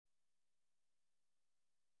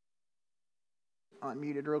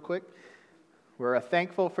unmuted real quick. We're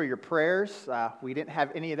thankful for your prayers. We didn't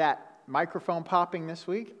have any of that microphone popping this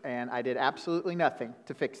week, and I did absolutely nothing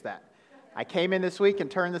to fix that. I came in this week and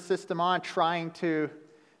turned the system on trying to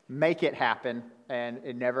make it happen, and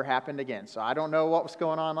it never happened again. So I don't know what was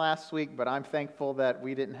going on last week, but I'm thankful that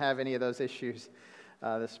we didn't have any of those issues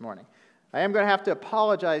this morning. I am going to have to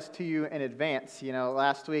apologize to you in advance. You know,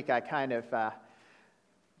 last week I kind of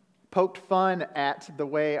poked fun at the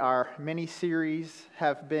way our mini-series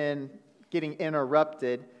have been getting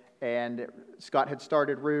interrupted, and Scott had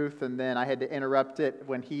started Ruth, and then I had to interrupt it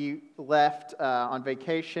when he left on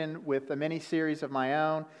vacation with a mini-series of my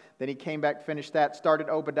own. Then he came back, finished that, started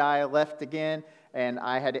Obadiah, left again, and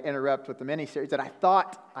I had to interrupt with the mini-series. And I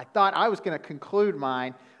thought I was going to conclude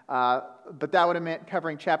mine, but that would have meant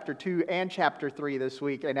covering chapter 2 and chapter 3 this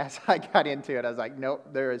week. And as I got into it, I was like, nope,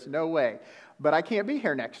 there is no way. But I can't be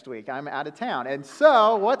here next week. I'm out of town. And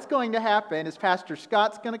so what's going to happen is Pastor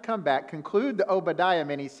Scott's going to come back, conclude the Obadiah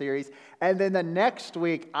mini-series, and then the next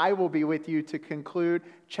week I will be with you to conclude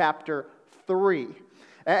chapter 3.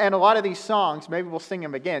 And a lot of these songs, maybe we'll sing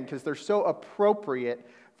them again because they're so appropriate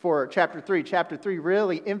for chapter 3. Chapter 3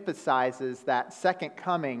 really emphasizes that second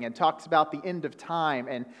coming and talks about the end of time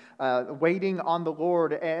and waiting on the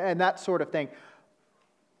Lord and that sort of thing.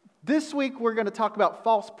 This week we're going to talk about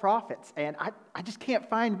false prophets, and I just can't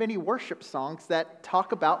find many worship songs that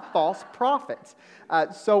talk about false prophets.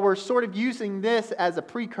 So we're sort of using this as a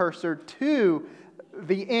precursor to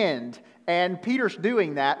the end, and Peter's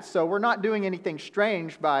doing that, so we're not doing anything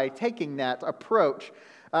strange by taking that approach.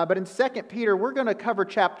 But in 2 Peter, we're going to cover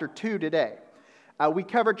chapter 2 today. We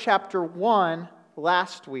covered chapter 1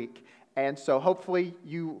 last week, and so hopefully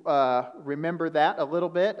you remember that a little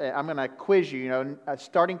bit. I'm going to quiz you.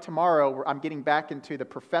 Starting tomorrow, I'm getting back into the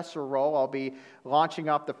professor role. I'll be launching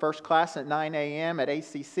off the first class at 9 a.m. at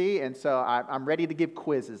ACC, and so I'm ready to give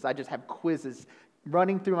quizzes. I just have quizzes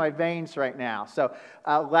running through my veins right now. So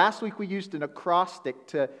last week we used an acrostic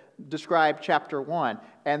to describe chapter 1,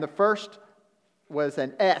 and the first was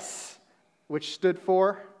an S, which stood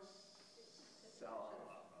for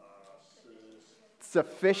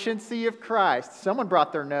sufficiency of Christ. Someone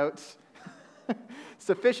brought their notes.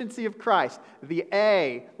 Sufficiency of Christ. The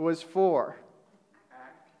A was for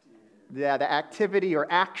the activity or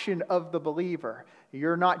action of the believer.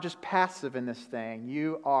 You're not just passive in this thing.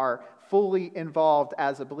 You are fully involved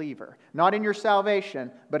as a believer. Not in your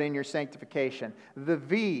salvation, but in your sanctification. The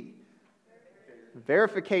V,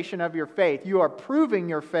 verification of your faith. You are proving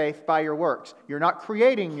your faith by your works. You're not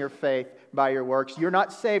creating your faith by your works. You're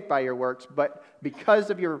not saved by your works, but because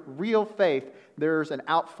of your real faith, there's an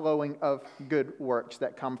outflowing of good works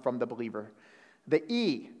that come from the believer. The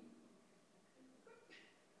E.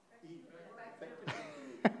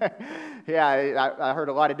 Yeah, I heard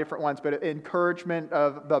a lot of different ones, but encouragement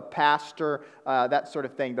of the pastor, that sort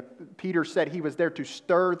of thing. Peter said he was there to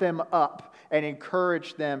stir them up and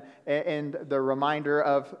encourage them in the reminder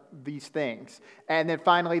of these things. And then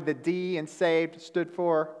finally, the D in saved stood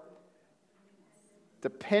for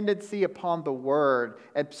dependency upon the Word.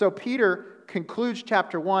 And so Peter concludes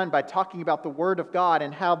chapter 1 by talking about the Word of God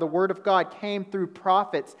and how the Word of God came through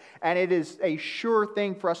prophets, and it is a sure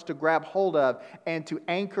thing for us to grab hold of and to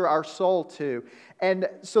anchor our soul to. And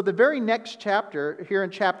so the very next chapter, here in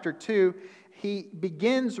chapter 2, he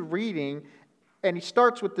begins reading, and he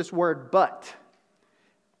starts with this word, but.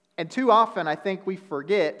 And too often, I think we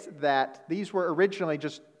forget that these were originally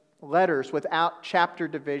just letters without chapter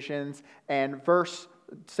divisions and verse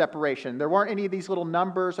separation. There weren't any of these little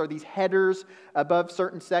numbers or these headers above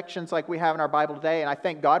certain sections like we have in our Bible today, and I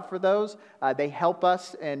thank God for those. They help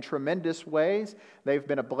us in tremendous ways. They've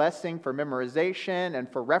been a blessing for memorization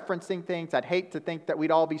and for referencing things. I'd hate to think that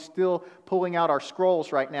we'd all be still pulling out our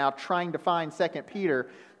scrolls right now trying to find 2 Peter.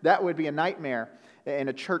 That would be a nightmare in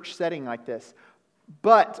a church setting like this.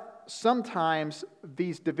 But sometimes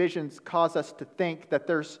these divisions cause us to think that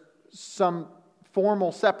there's some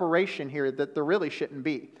formal separation here that there really shouldn't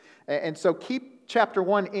be. And so keep chapter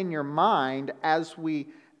 1 in your mind as we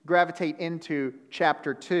gravitate into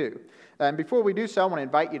chapter 2. And before we do so, I want to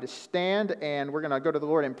invite you to stand, and we're going to go to the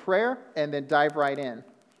Lord in prayer and then dive right in.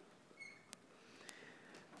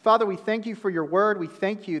 Father, we thank you for your word. We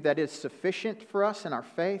thank you that it is sufficient for us in our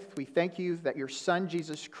faith. We thank you that your Son,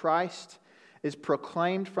 Jesus Christ, is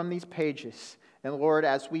proclaimed from these pages. And Lord,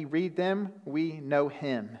 as we read them, we know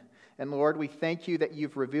him. And Lord, we thank you that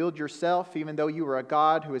you've revealed yourself, even though you are a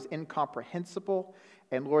God who is incomprehensible.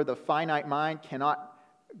 And Lord, the finite mind cannot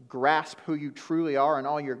grasp who you truly are in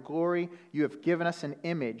all your glory. You have given us an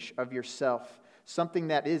image of yourself something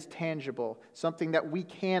that is tangible, something that we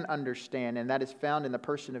can understand, and that is found in the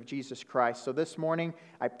person of Jesus Christ. So this morning,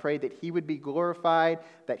 I pray that He would be glorified,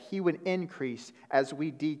 that He would increase as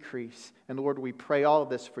we decrease. And Lord, we pray all of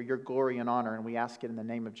this for Your glory and honor, and we ask it in the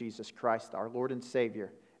name of Jesus Christ, our Lord and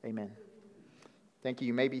Savior. Amen. Thank you.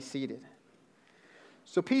 You may be seated.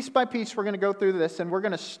 So piece by piece, we're going to go through this, and we're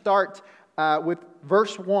going to start with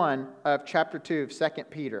verse 1 of chapter 2 of 2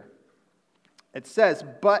 Peter. It says,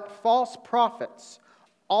 "But false prophets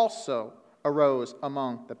also arose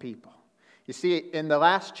among the people." You see, in the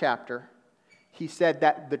last chapter, he said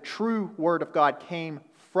that the true word of God came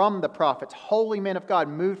from the prophets, holy men of God,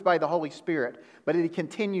 moved by the Holy Spirit. But he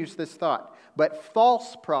continues this thought, "But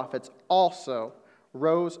false prophets also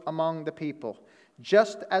rose among the people,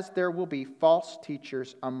 just as there will be false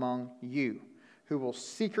teachers among you, who will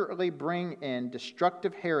secretly bring in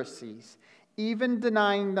destructive heresies, even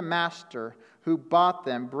denying the master who bought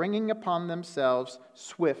them, bringing upon themselves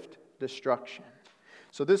swift destruction."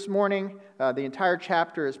 So this morning, the entire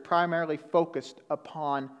chapter is primarily focused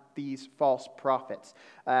upon these false prophets.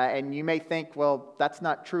 And you may think, well, that's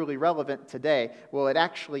not truly relevant today. Well, it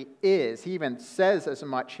actually is. He even says as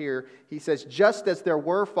much here. He says, just as there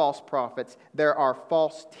were false prophets, there are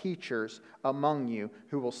false teachers among you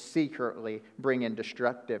who will secretly bring in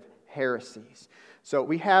destructive heresies. So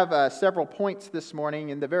we have several points this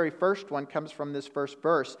morning, and the very first one comes from this first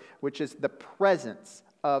verse, which is the presence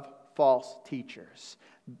of false teachers.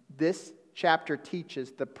 This chapter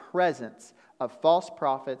teaches the presence of false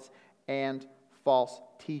prophets and false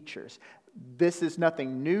teachers. This is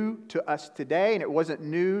nothing new to us today, and it wasn't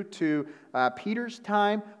new to Peter's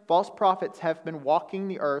time. False prophets have been walking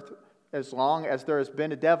the earth as long as there has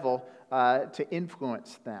been a devil to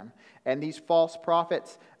influence them. And these false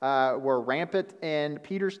prophets were rampant in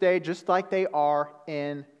Peter's day, just like they are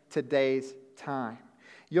in today's time.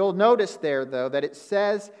 You'll notice there, though, that it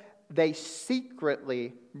says they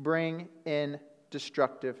secretly bring in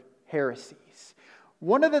destructive heresies.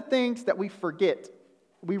 One of the things that we forget,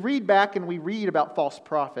 we read back and we read about false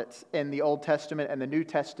prophets in the Old Testament and the New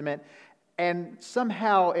Testament, and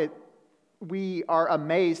somehow we are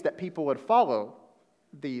amazed that people would follow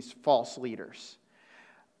these false leaders.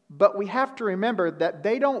 But we have to remember that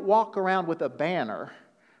they don't walk around with a banner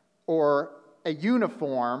or a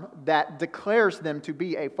uniform that declares them to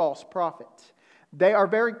be a false prophet. They are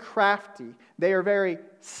very crafty. They are very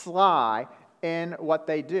sly in what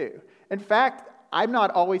they do. In fact, I'm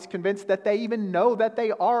not always convinced that they even know that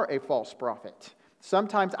they are a false prophet.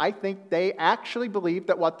 Sometimes I think they actually believe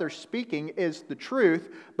that what they're speaking is the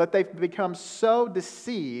truth, but they've become so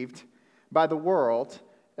deceived by the world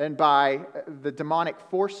and by the demonic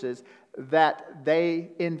forces that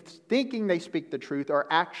they, in thinking they speak the truth, are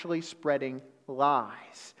actually spreading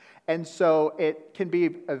lies. And so it can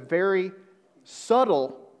be a very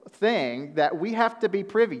subtle thing that we have to be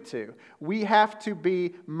privy to. We have to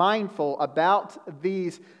be mindful about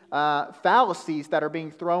these fallacies that are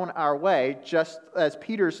being thrown our way, just as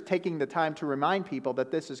Peter's taking the time to remind people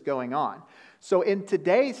that this is going on. So in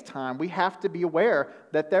today's time, we have to be aware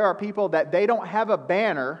that there are people that they don't have a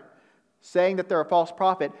banner saying that they're a false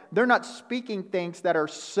prophet. They're not speaking things that are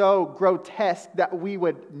so grotesque that we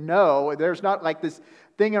would know. There's not like this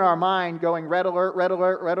thing in our mind going red alert, red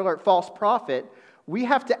alert, red alert, false prophet. We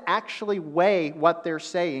have to actually weigh what they're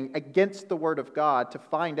saying against the Word of God to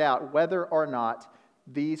find out whether or not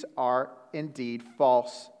these are indeed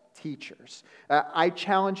false teachers. I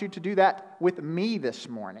challenge you to do that with me this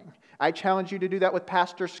morning. I challenge you to do that with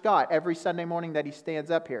Pastor Scott every Sunday morning that he stands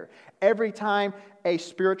up here. Every time a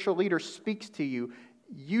spiritual leader speaks to you,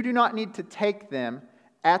 you do not need to take them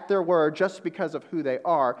at their word just because of who they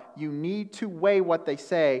are. You need to weigh what they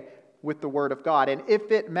say with the Word of God. And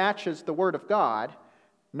if it matches the Word of God,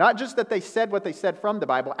 not just that they said what they said from the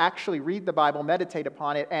Bible, actually read the Bible, meditate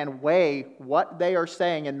upon it, and weigh what they are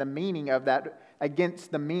saying and the meaning of that against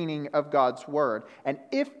the meaning of God's Word. And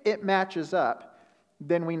if it matches up,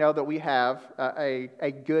 then we know that we have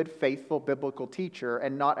a good, faithful, biblical teacher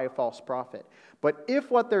and not a false prophet. But if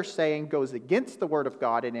what they're saying goes against the Word of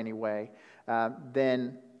God in any way,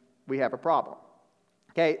 then we have a problem.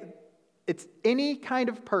 Okay? It's any kind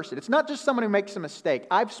of person. It's not just someone who makes a mistake.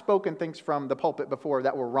 I've spoken things from the pulpit before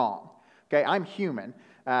that were wrong. Okay, I'm human.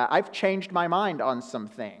 I've changed my mind on some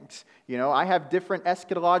things. You know, I have different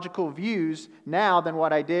eschatological views now than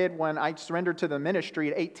what I did when I surrendered to the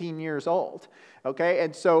ministry at 18 years old. Okay,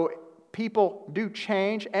 and so people do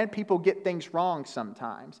change and people get things wrong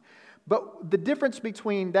sometimes. But the difference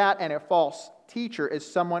between that and a false teacher is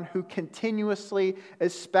someone who continuously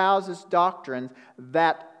espouses doctrines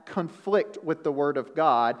that that conflict with the Word of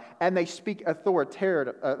God, and they speak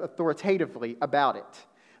authoritatively about it.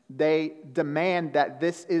 They demand that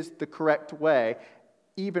this is the correct way,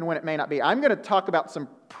 even when it may not be. I'm going to talk about some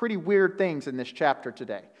pretty weird things in this chapter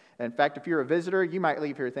today. In fact, if you're a visitor, you might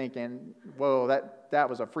leave here thinking, whoa, that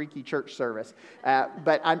was a freaky church service.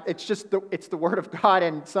 But it's the Word of God,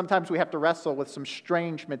 and sometimes we have to wrestle with some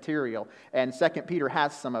strange material, and 2 Peter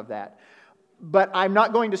has some of that. But I'm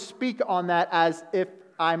not going to speak on that as if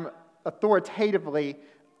I'm authoritatively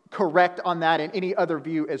correct on that and any other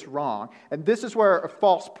view is wrong. And this is where a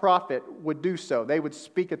false prophet would do so. They would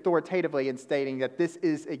speak authoritatively in stating that this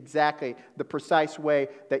is exactly the precise way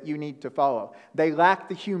that you need to follow. They lack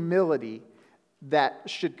the humility that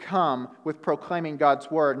should come with proclaiming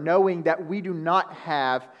God's word, knowing that we do not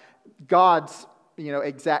have God's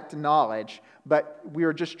exact knowledge, but we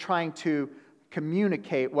are just trying to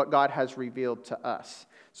communicate what God has revealed to us.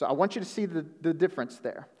 So I want you to see the difference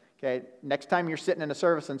there. Okay, next time you're sitting in a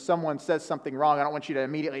service and someone says something wrong, I don't want you to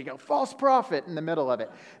immediately go, false prophet, in the middle of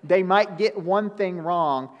it. They might get one thing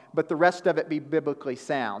wrong, but the rest of it be biblically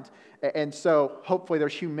sound. And so hopefully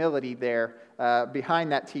there's humility there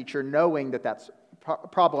behind that teacher, knowing that that's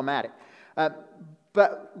problematic.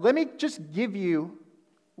 But let me just give you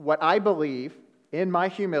what I believe, in my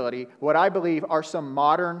humility, what I believe are some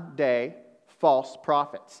modern day false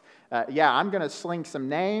prophets. I'm going to sling some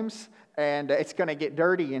names, and it's going to get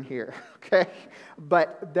dirty in here, okay?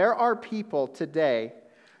 But there are people today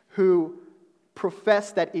who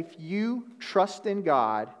profess that if you trust in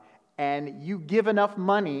God and you give enough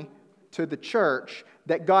money to the church,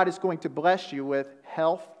 that God is going to bless you with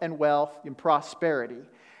health and wealth and prosperity.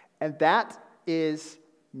 And that is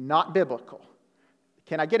not biblical.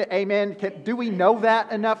 Can I get an amen? Do we know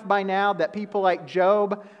that enough by now that people like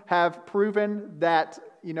Job have proven that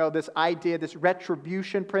this idea, this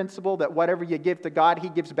retribution principle, that whatever you give to God, He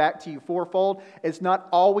gives back to you fourfold, is not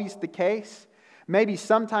always the case. Maybe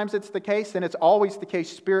sometimes it's the case, and it's always the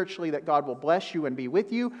case spiritually that God will bless you and be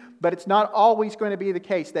with you, but it's not always going to be the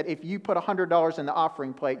case that if you put $100 in the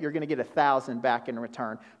offering plate, you're going to get 1,000 back in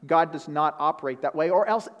return. God does not operate that way, or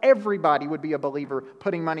else everybody would be a believer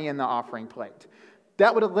putting money in the offering plate.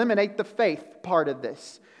 That would eliminate the faith part of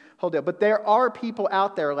this. But there are people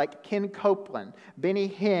out there like Ken Copeland, Benny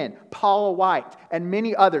Hinn, Paula White, and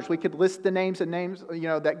many others. We could list the names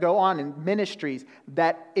that go on in ministries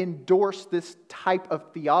that endorse this type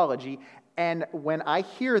of theology. And when I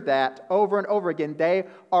hear that over and over again, they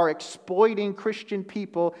are exploiting Christian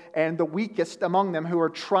people and the weakest among them who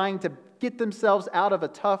are trying to get themselves out of a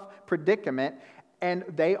tough predicament, and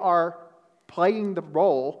they are playing the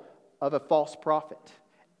role of a false prophet.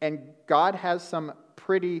 And God has some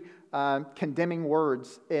pretty condemning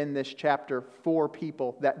words in this chapter for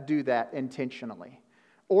people that do that intentionally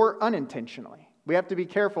or unintentionally. We have to be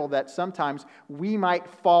careful that sometimes we might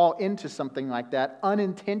fall into something like that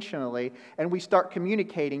unintentionally, and we start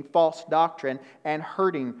communicating false doctrine and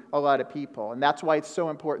hurting a lot of people. And that's why it's so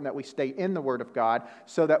important that we stay in the Word of God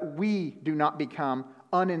so that we do not become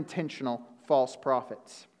unintentional false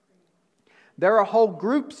prophets. There are whole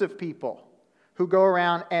groups of people who go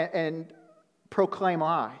around and proclaim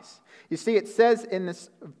lies. You see, it says in this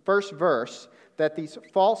first verse that these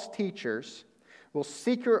false teachers will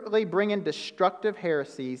secretly bring in destructive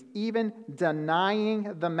heresies, even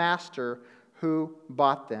denying the master who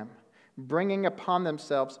bought them, bringing upon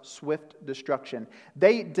themselves swift destruction.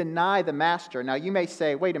 They deny the master. Now, you may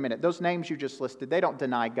say, wait a minute, those names you just listed, they don't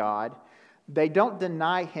deny God. They don't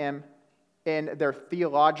deny Him in their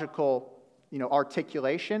theological,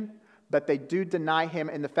 articulation, but they do deny Him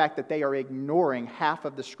in the fact that they are ignoring half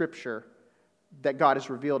of the Scripture that God has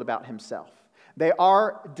revealed about Himself. They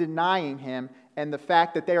are denying Him and the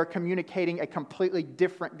fact that they are communicating a completely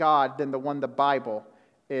different God than the one the Bible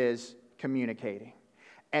is communicating.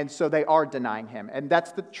 And so they are denying Him. And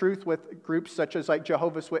that's the truth with groups such as like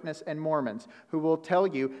Jehovah's Witnesses and Mormons, who will tell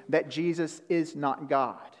you that Jesus is not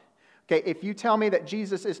God. Okay, if you tell me that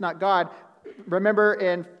Jesus is not God, remember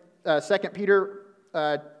in 2 Peter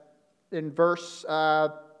in verse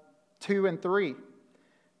 2 and 3. If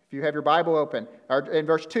you have your Bible open. Or in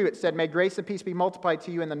verse 2, it said, "May grace and peace be multiplied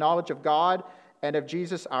to you in the knowledge of God and of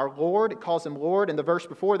Jesus our Lord." It calls Him Lord. In the verse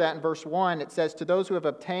before that, in verse 1, it says, "To those who have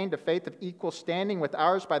obtained a faith of equal standing with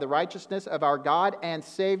ours by the righteousness of our God and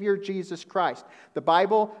Savior Jesus Christ." The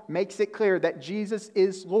Bible makes it clear that Jesus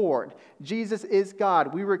is Lord. Jesus is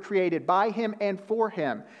God. We were created by Him and for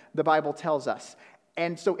Him, the Bible tells us.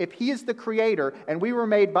 And so if He is the Creator, and we were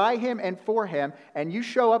made by Him and for Him, and you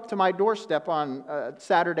show up to my doorstep on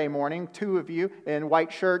Saturday morning, two of you in white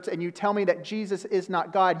shirts, and you tell me that Jesus is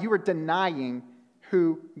not God, you are denying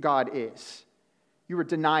who God is. You are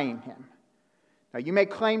denying Him. Now, you may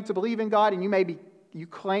claim to believe in God, and you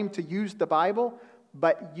claim to use the Bible,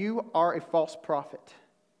 but you are a false prophet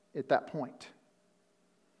at that point.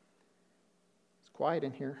 It's quiet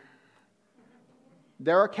in here.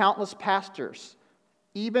 There are countless pastors,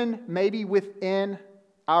 even maybe within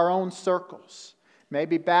our own circles,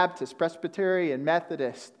 maybe Baptist, Presbyterian,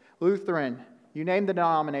 Methodist, Lutheran, you name the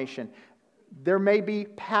denomination. There may be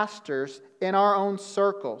pastors in our own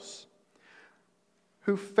circles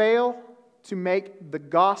who fail to make the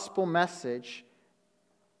gospel message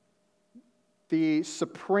the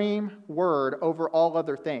supreme word over all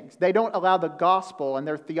other things. They don't allow the gospel and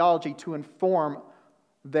their theology to inform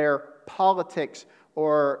their politics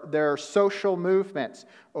or their social movements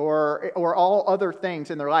or all other things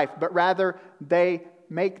in their life, but rather they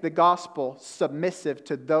make the gospel submissive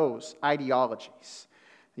to those ideologies.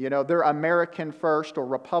 You know, they're American first or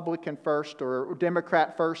Republican first or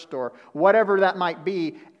Democrat first or whatever that might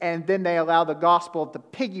be, and then they allow the gospel to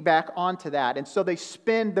piggyback onto that. And so they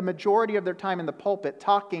spend the majority of their time in the pulpit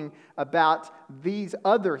talking about these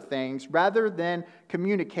other things rather than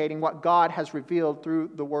communicating what God has revealed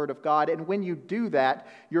through the Word of God. And when you do that,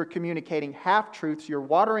 you're communicating half-truths, you're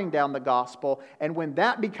watering down the gospel, and when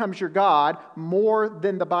that becomes your God more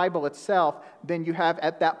than the Bible itself, then you have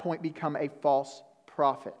at that point become a false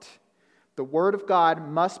prophet. The Word of God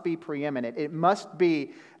must be preeminent. It must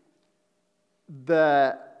be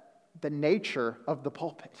the nature of the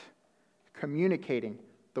pulpit, communicating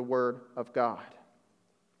the Word of God.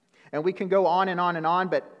 And we can go on and on and on,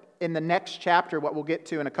 but in the next chapter, what we'll get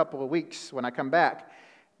to in a couple of weeks when I come back,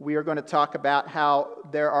 we are going to talk about how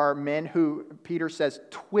there are men who, Peter says,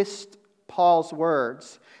 twist Paul's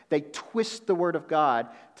words. They twist the Word of God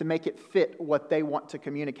to make it fit what they want to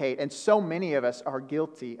communicate. And so many of us are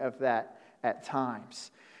guilty of that at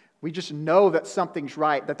times. We just know that something's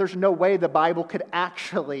right, that there's no way the Bible could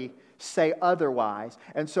actually say otherwise.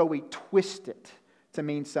 And so we twist it to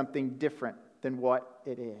mean something different than what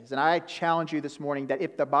it is. And I challenge you this morning that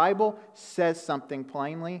if the Bible says something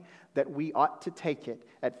plainly, that we ought to take it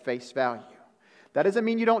at face value. That doesn't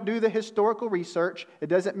mean you don't do the historical research. It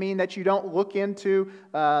doesn't mean that you don't look into,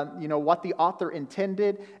 what the author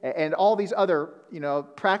intended and all these other,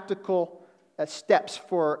 practical steps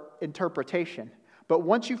for interpretation. But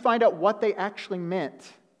once you find out what they actually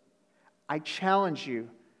meant, I challenge you,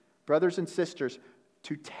 brothers and sisters,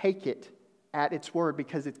 to take it at its word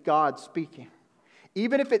because it's God speaking.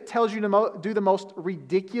 Even if it tells you to do the most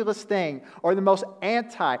ridiculous thing or the most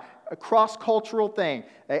cross-cultural thing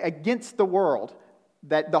against the world,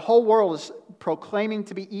 that the whole world is proclaiming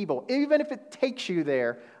to be evil, even if it takes you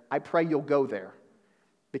there, I pray you'll go there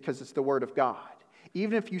because it's the Word of God.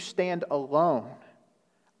 Even if you stand alone,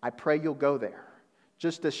 I pray you'll go there.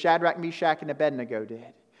 Just as Shadrach, Meshach, and Abednego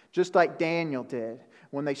did. Just like Daniel did.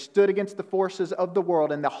 When they stood against the forces of the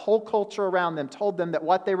world and the whole culture around them told them that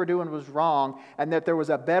what they were doing was wrong and that there was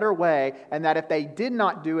a better way and that if they did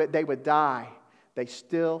not do it, they would die. They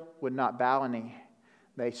still would not bow a knee.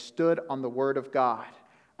 They stood on the Word of God.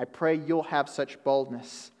 I pray you'll have such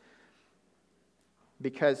boldness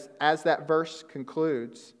because as that verse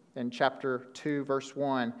concludes in chapter 2, verse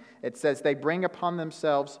 1, it says, they bring upon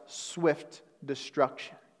themselves swift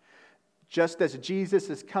destruction. Just as Jesus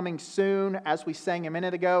is coming soon, as we sang a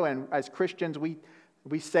minute ago, and as Christians we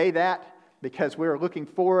say that because we're looking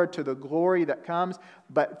forward to the glory that comes.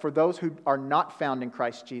 But for those who are not found in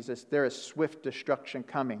Christ Jesus, there is swift destruction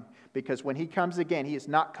coming. Because when He comes again, He is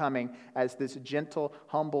not coming as this gentle,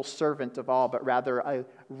 humble servant of all, but rather a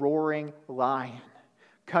roaring lion,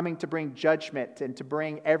 coming to bring judgment and to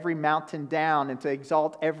bring every mountain down and to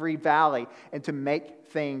exalt every valley and to make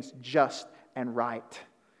things just and right.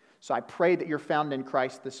 So I pray that you're found in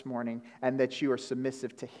Christ this morning and that you are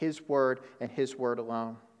submissive to His Word and His Word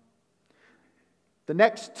alone. The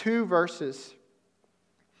next two verses,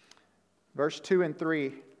 verse 2 and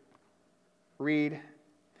 3, read,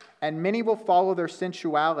 and many will follow their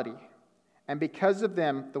sensuality, and because of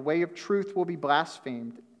them the way of truth will be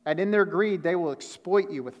blasphemed, and in their greed they will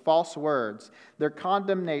exploit you with false words. Their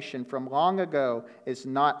condemnation from long ago is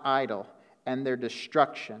not idle, and their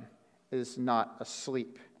destruction is not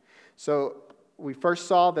asleep. So we first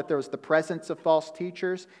saw that there was the presence of false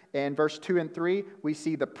teachers. In verse 2 and 3, we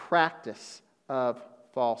see the practice of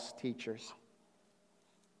false teachers.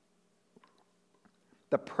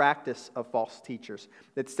 The practice of false teachers.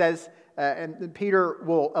 It says, and Peter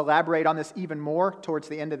will elaborate on this even more towards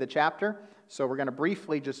the end of the chapter, so we're going to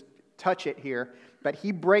briefly just touch it here. But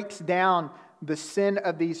he breaks down the sin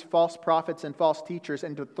of these false prophets and false teachers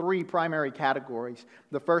into three primary categories.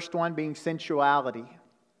 The first one being sensuality.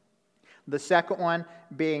 The second one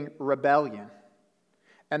being rebellion.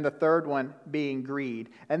 and the third one being greed.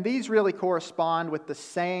 And these really correspond with the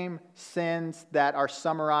same sins that are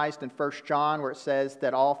summarized in 1 John, where it says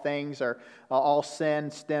that all sin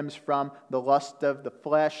stems from the lust of the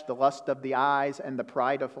flesh, the lust of the eyes, and the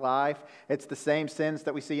pride of life. It's the same sins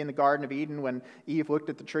that we see in the Garden of Eden when Eve looked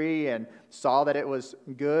at the tree and saw that it was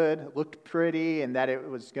good, looked pretty, and that it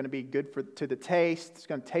was going to be good to the taste. It's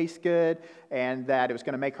going to taste good, and that it was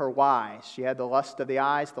going to make her wise. She had the lust of the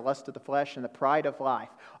eyes, the lust of the flesh, and the pride of life.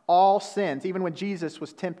 All sins, even when Jesus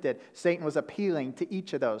was tempted, Satan was appealing to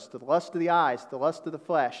each of those, to the lust of the eyes, the lust of the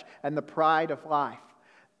flesh, and the pride of life.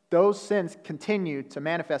 Those sins continue to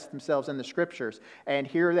manifest themselves in the Scriptures. And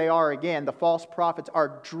here they are again. The false prophets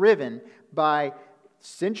are driven by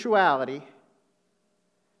sensuality,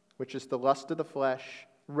 which is the lust of the flesh,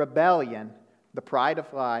 rebellion, the pride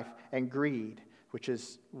of life, and greed, which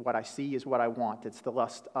is what I see is what I want. It's the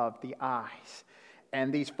lust of the eyes.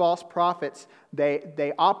 And these false prophets,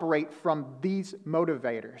 they operate from these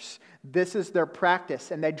motivators. This is their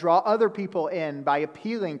practice, and they draw other people in by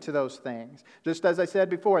appealing to those things. Just as I said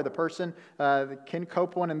before, the person, Ken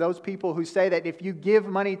Copeland and those people who say that if you give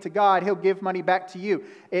money to God, He'll give money back to you.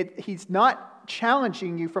 He's not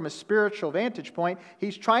challenging you from a spiritual vantage point.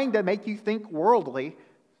 He's trying to make you think worldly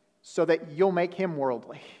so that you'll make Him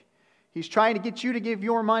worldly. He's trying to get you to give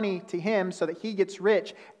your money to Him so that He gets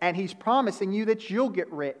rich, and He's promising you that you'll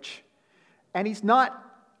get rich. And He's not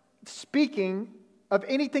speaking of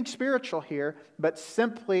anything spiritual here, but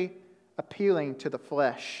simply appealing to the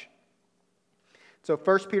flesh. So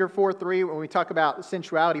 1 Peter 4:3, when we talk about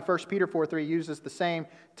sensuality, 1 Peter 4:3 uses the same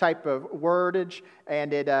type of wordage,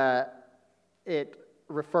 and it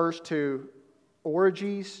refers to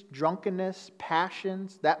orgies, drunkenness,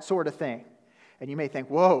 passions, that sort of thing. And you may think,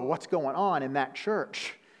 whoa, what's going on in that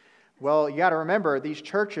church? Well, you got to remember, these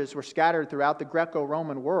churches were scattered throughout the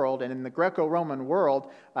Greco-Roman world. And in the Greco-Roman world,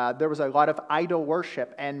 there was a lot of idol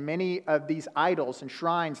worship. And many of these idols and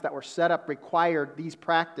shrines that were set up required these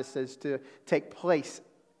practices to take place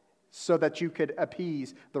so that you could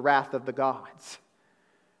appease the wrath of the gods.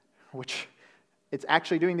 Which it's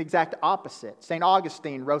actually doing the exact opposite. St.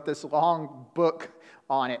 Augustine wrote this long book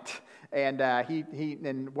on it. And he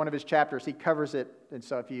in one of his chapters, he covers it. And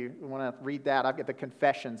so if you want to read that, I've got the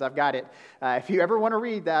Confessions. I've got it. If you ever want to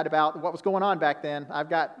read that about what was going on back then, I've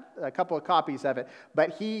got a couple of copies of it.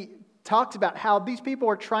 But he talked about how these people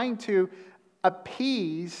are trying to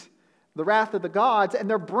appease the wrath of the gods, and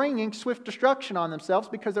they're bringing swift destruction on themselves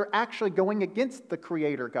because they're actually going against the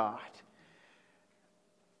Creator God.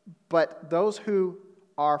 But those who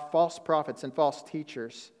are false prophets and false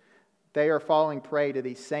teachers, they are falling prey to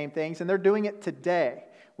these same things, and they're doing it today.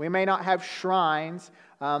 We may not have shrines,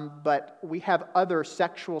 but we have other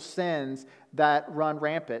sexual sins that run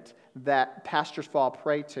rampant that pastors fall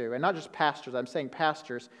prey to. And not just pastors, I'm saying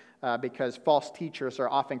pastors because false teachers are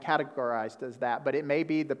often categorized as that. But it may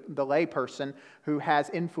be the lay person who has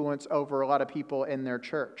influence over a lot of people in their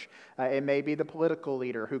church. It may be the political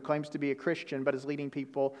leader who claims to be a Christian but is leading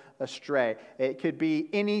people astray. It could be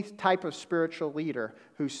any type of spiritual leader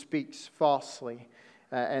who speaks falsely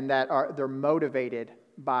and that they're motivated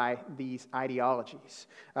by these ideologies.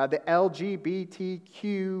 The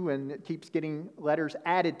LGBTQ, and it keeps getting letters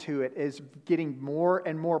added to it, is getting more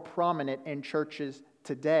and more prominent in churches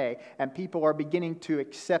today, and people are beginning to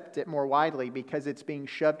accept it more widely because it's being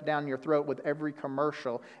shoved down your throat with every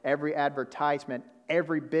commercial, every advertisement,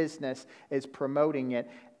 every business is promoting it,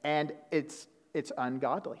 and it's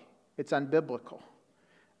ungodly. It's unbiblical.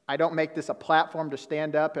 I don't make this a platform to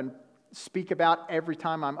stand up and speak about every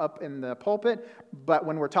time I'm up in the pulpit, but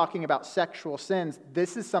when we're talking about sexual sins,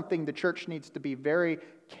 this is something the church needs to be very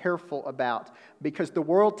careful about, because the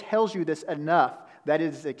world tells you this enough that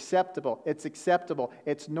it is acceptable. It's acceptable.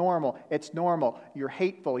 It's normal. It's normal. You're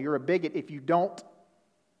hateful. You're a bigot if you don't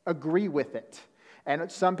agree with it.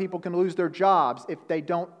 And some people can lose their jobs if they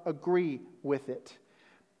don't agree with it.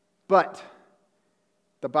 But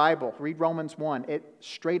the Bible, read Romans 1, it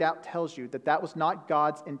straight out tells you that was not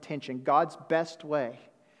God's intention. God's best way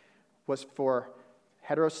was for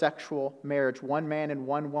heterosexual marriage, one man and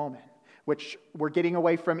one woman, which we're getting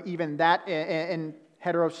away from even that in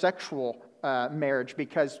heterosexual marriage,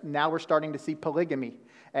 because now we're starting to see polygamy,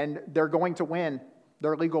 and they're going to win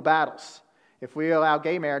their legal battles. If we allow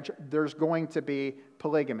gay marriage, there's going to be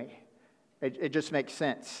polygamy. It just makes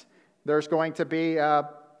sense. There's going to be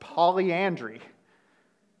polyandry.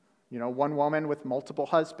 One woman with multiple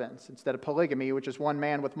husbands instead of polygamy, which is one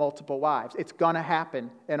man with multiple wives. It's going to happen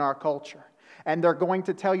in our culture. And they're going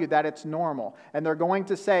to tell you that it's normal. And they're going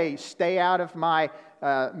to say, stay out of my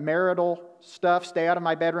marital stuff, stay out of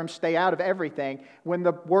my bedroom, stay out of everything. When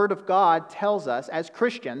the Word of God tells us as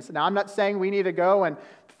Christians, now I'm not saying we need to go and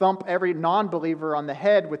thump every non-believer on the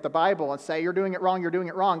head with the Bible and say, you're doing it wrong, you're doing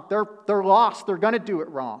it wrong. They're lost, they're going to do it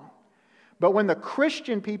wrong. But when the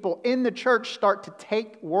Christian people in the church start to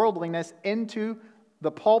take worldliness into the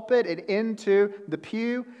pulpit and into the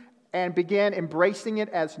pew and begin embracing it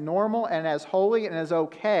as normal and as holy and as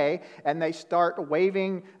okay, and they start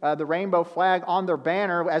waving the rainbow flag on their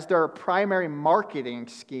banner as their primary marketing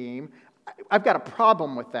scheme, I've got a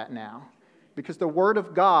problem with that now, because the Word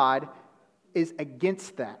of God is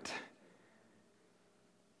against that.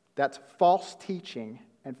 That's false teaching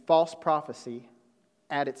and false prophecy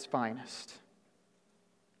at its finest.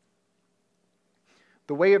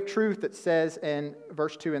 The way of truth, it says in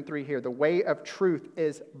verse 2 and 3 here, the way of truth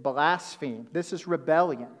is blaspheme. This is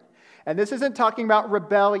rebellion. And this isn't talking about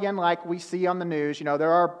rebellion like we see on the news. You know,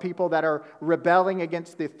 there are people that are rebelling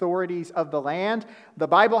against the authorities of the land. The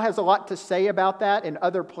Bible has a lot to say about that in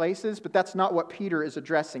other places, but that's not what Peter is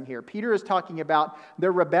addressing here. Peter is talking about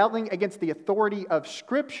they're rebelling against the authority of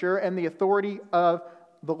Scripture and the authority of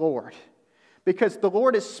the Lord. Because the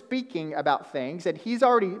Lord is speaking about things, and He's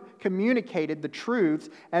already communicated the truths,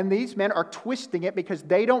 and these men are twisting it because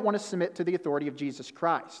they don't want to submit to the authority of Jesus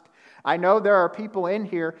Christ. I know there are people in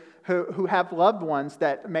here who have loved ones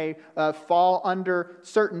that may fall under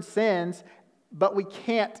certain sins, but we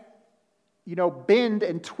can't, bend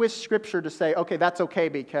and twist Scripture to say, okay, that's okay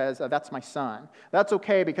because that's my son. That's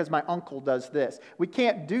okay because my uncle does this. We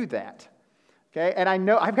can't do that. Okay, and I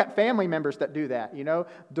know I've got family members that do that.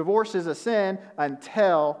 Divorce is a sin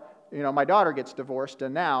until, my daughter gets divorced,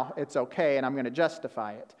 and now it's okay, and I'm going to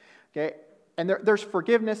justify it. Okay, and there's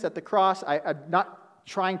forgiveness at the cross. I'm not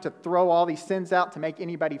trying to throw all these sins out to make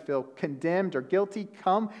anybody feel condemned or guilty.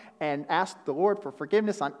 Come and ask the Lord for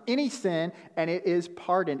forgiveness on any sin, and it is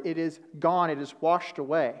pardoned. It is gone. It is washed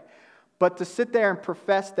away. But to sit there and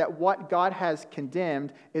profess that what God has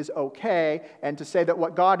condemned is okay, and to say that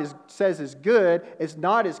what God says is good is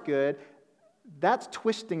not as good, that's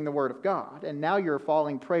twisting the Word of God. And now you're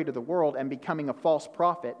falling prey to the world and becoming a false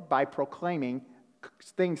prophet by proclaiming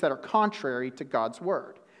things that are contrary to God's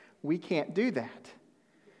Word. We can't do that.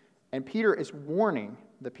 And Peter is warning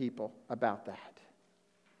the people about that.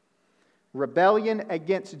 Rebellion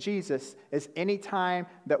against Jesus is any time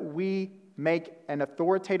that we make an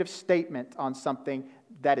authoritative statement on something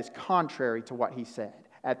that is contrary to what He said.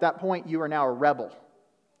 At that point, you are now a rebel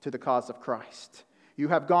to the cause of Christ. You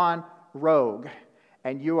have gone rogue,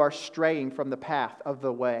 and you are straying from the path of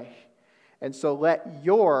the way. And so let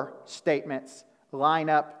your statements line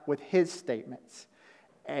up with His statements.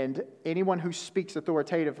 And anyone who speaks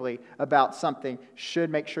authoritatively about something should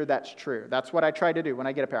make sure that's true. That's what I try to do when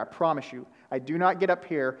I get up here. I promise you, I do not get up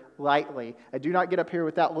here lightly. I do not get up here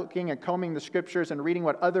without looking and combing the Scriptures and reading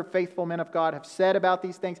what other faithful men of God have said about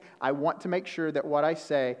these things. I want to make sure that what I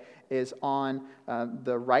say is on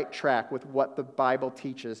the right track with what the Bible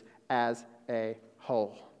teaches as a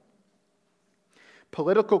whole.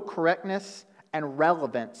 Political correctness and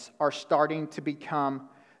relevance are starting to become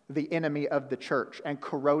the enemy of the church and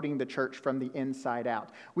corroding the church from the inside out.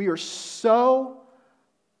 We are so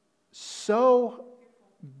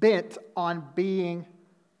bent on being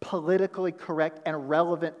politically correct and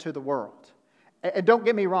relevant to the world. And don't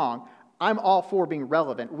get me wrong, I'm all for being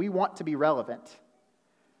relevant. We want to be relevant.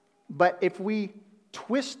 But if we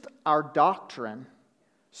twist our doctrine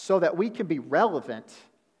so that we can be relevant,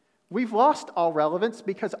 we've lost all relevance,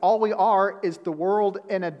 because all we are is the world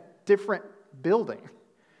in a different building.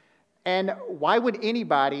 And why would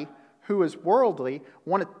anybody who is worldly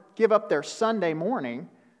want to give up their Sunday morning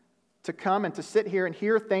to come and to sit here and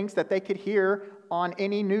hear things that they could hear on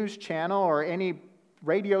any news channel or any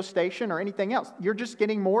radio station or anything else? You're just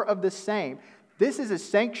getting more of the same. This is a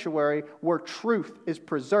sanctuary where truth is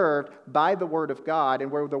preserved by the Word of God and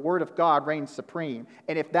where the Word of God reigns supreme.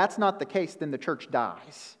 And if that's not the case, then the church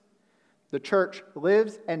dies. The church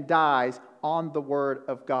lives and dies on the Word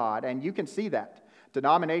of God. And you can see that.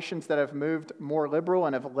 Denominations that have moved more liberal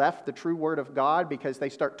and have left the true Word of God because they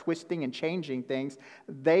start twisting and changing things,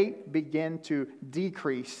 they begin to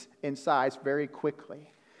decrease in size very quickly.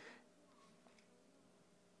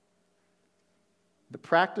 The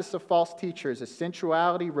practice of false teachers is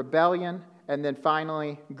sensuality, rebellion, and then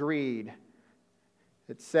finally greed.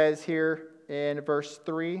 It says here in verse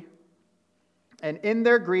 3, "And in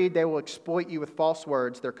their greed they will exploit you with false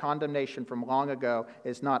words. Their condemnation from long ago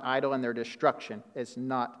is not idle, and their destruction is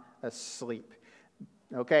not asleep."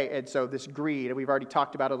 Okay, and so this greed, we've already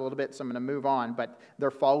talked about it a little bit, so I'm going to move on, but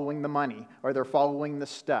they're following the money or they're following the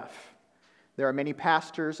stuff. There are many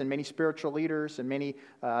pastors and many spiritual leaders and many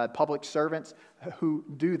public servants who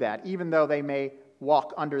do that, even though they may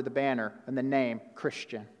walk under the banner and the name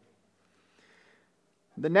Christian.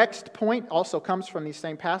 The next point also comes from these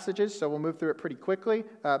same passages, so we'll move through it pretty quickly.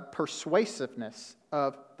 Persuasiveness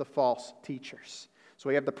of the false teachers. So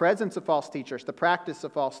we have the presence of false teachers, the practice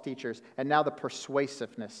of false teachers, and now the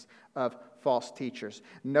persuasiveness of false teachers.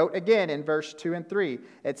 Note again in verse 2 and 3,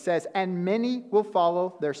 it says, "And many will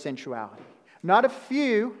follow their sensuality." Not a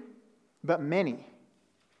few, but many.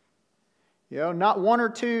 Not one or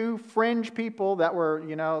two fringe people that were,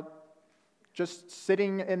 just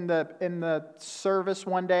sitting in the service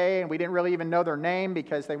one day and we didn't really even know their name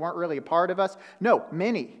because they weren't really a part of us. No,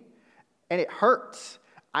 many. And it hurts.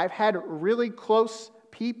 I've had really close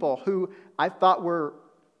people who I thought were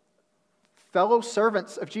fellow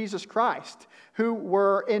servants of Jesus Christ, who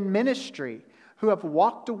were in ministry, who have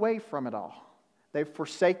walked away from it all. They've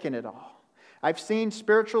forsaken it all. I've seen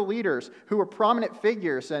spiritual leaders who are prominent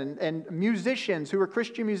figures and musicians who are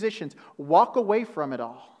Christian musicians walk away from it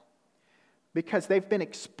all because they've been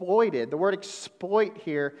exploited. The word exploit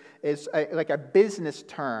here is like a business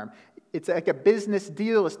term. It's like a business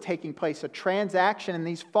deal is taking place, a transaction, and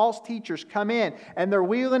these false teachers come in and they're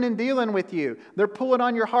wheeling and dealing with you. They're pulling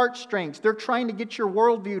on your heartstrings. They're trying to get your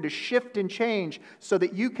worldview to shift and change so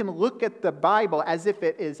that you can look at the Bible as if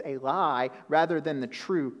it is a lie rather than the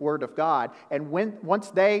true Word of God. And once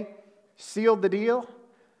they seal the deal,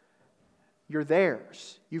 you're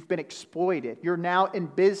theirs. You've been exploited. You're now in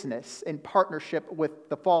business in partnership with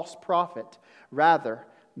the false prophet rather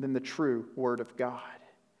than the true Word of God.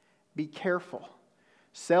 Be careful.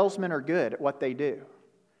 Salesmen are good at what they do.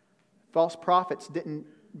 False prophets didn't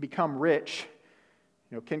become rich.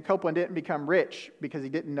 Ken Copeland didn't become rich because he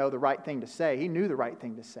didn't know the right thing to say. He knew the right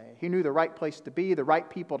thing to say. He knew the right place to be, the right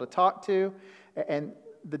people to talk to. And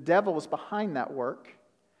the devil is behind that work.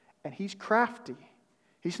 And he's crafty.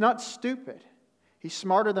 He's not stupid. He's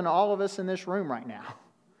smarter than all of us in this room right now.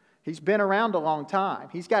 He's been around a long time.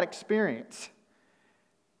 He's got experience.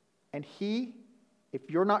 And he, if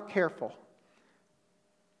you're not careful,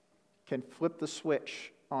 can flip the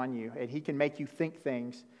switch on you. And he can make you think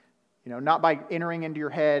things, not by entering into your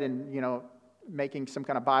head and, making some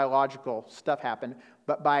kind of biological stuff happen,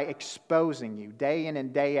 but by exposing you day in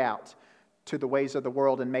and day out to the ways of the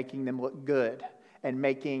world and making them look good and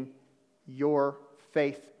making your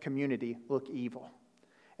faith community look evil.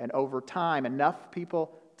 And over time, enough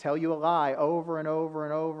people tell you a lie over and over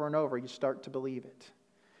and over and over, you start to believe it.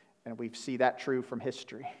 And we see that true from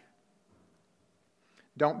history.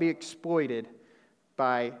 Don't be exploited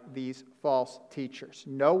by these false teachers.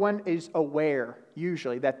 No one is aware,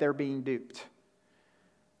 usually, that they're being duped.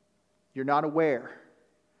 You're not aware.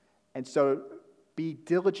 And so be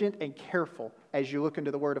diligent and careful as you look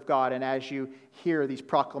into the Word of God and as you hear these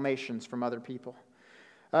proclamations from other people.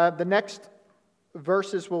 The next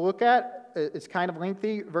verses we'll look at, it's kind of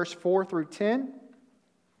lengthy, verse 4 through 10.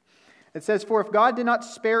 It says, "For if God did not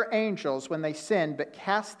spare angels when they sinned, but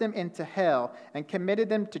cast them into hell and committed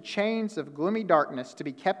them to chains of gloomy darkness to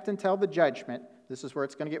be kept until the judgment," this is where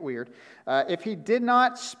it's going to get weird, "if he did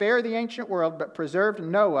not spare the ancient world, but preserved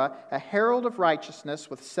Noah, a herald of righteousness,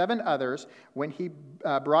 with 7 others, when he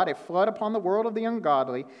brought a flood upon the world of the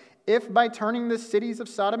ungodly, if by turning the cities of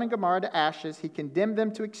Sodom and Gomorrah to ashes, he condemned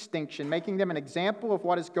them to extinction, making them an example of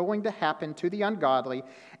what is going to happen to the ungodly,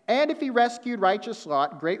 and if he rescued righteous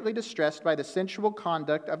Lot, greatly distressed by the sensual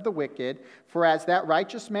conduct of the wicked, for as that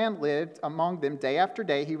righteous man lived among them day after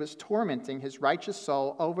day, he was tormenting his righteous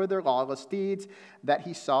soul over their lawless deeds that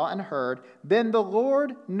he saw and heard, then the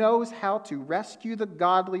Lord knows how to rescue the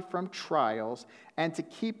godly from trials and to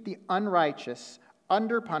keep the unrighteous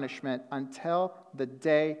under punishment until the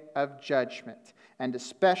day of judgment, and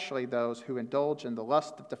especially those who indulge in the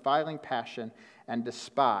lust of defiling passion and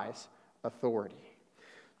despise authority."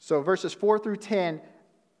 So verses 4 through 10,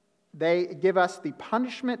 they give us the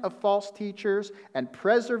punishment of false teachers and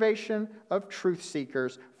preservation of truth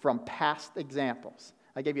seekers from past examples.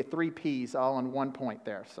 I gave you 3 P's all in one point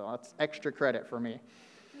there, so that's extra credit for me.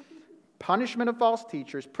 Punishment of false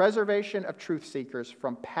teachers, preservation of truth seekers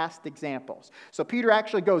from past examples. So Peter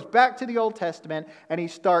actually goes back to the Old Testament and he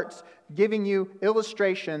starts giving you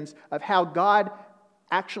illustrations of how God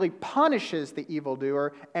actually punishes the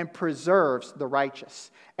evildoer and preserves the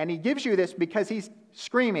righteous. And he gives you this because he's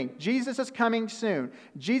screaming, Jesus is coming soon.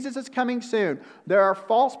 Jesus is coming soon. There are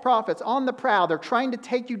false prophets on the prowl. They're trying to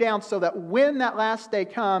take you down so that when that last day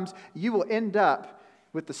comes, you will end up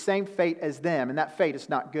with the same fate as them. And that fate is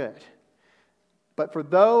not good. but for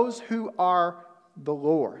those who are the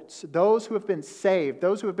Lord's, those who have been saved,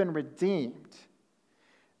 those who have been redeemed,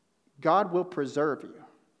 God will preserve you.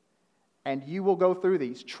 And you will go through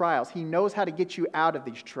these trials. He knows how to get you out of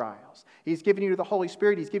these trials. He's given you the Holy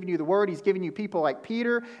Spirit. He's given you the Word. He's given you people like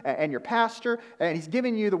Peter and your pastor. And He's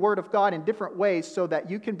given you the Word of God in different ways so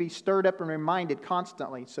that you can be stirred up and reminded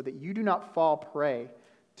constantly so that you do not fall prey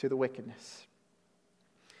to the wickedness.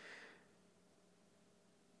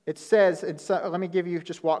 It says, let me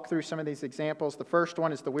just walk through some of these examples. The first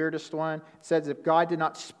one is the weirdest one. It says, if God did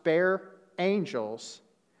not spare angels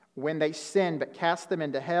when they sinned, but cast them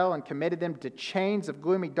into hell and committed them to chains of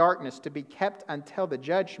gloomy darkness to be kept until the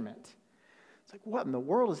judgment. It's like, what in the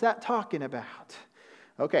world is that talking about?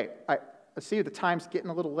 Okay, I see the time's getting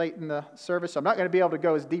a little late in the service, so I'm not going to be able to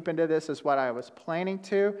go as deep into this as what I was planning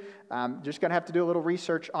to. I'm just going to have to do a little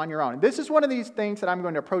research on your own. And this is one of these things that I'm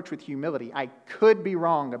going to approach with humility. I could be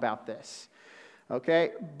wrong about this,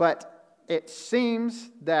 okay? But it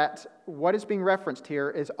seems that what is being referenced here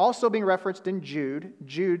is also being referenced in Jude.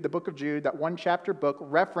 Jude, the book of Jude, that one chapter book,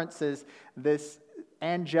 references this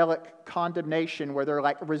angelic condemnation where they're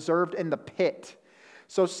like reserved in the pit.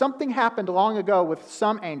 So something happened long ago with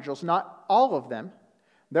some angels, not all of them.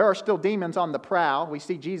 There are still demons on the prowl. We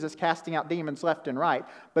see Jesus casting out demons left and right.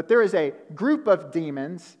 But there is a group of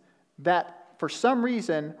demons that for some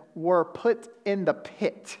reason were put in the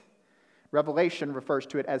pit. Revelation refers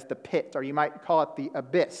to it as the pit, or you might call it the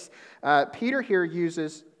abyss. Peter here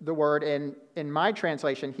uses the word, in my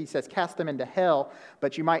translation, he says cast them into hell,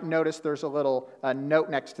 but you might notice there's a little note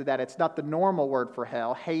next to that. It's not the normal word for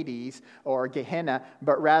hell, Hades or Gehenna,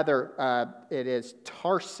 but rather it is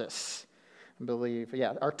Tarsus, I believe.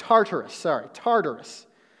 Yeah, or Tartarus, Tartarus.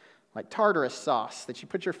 Like Tartarus sauce that you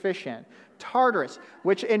put your fish in. Tartarus,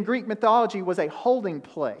 which in Greek mythology was a holding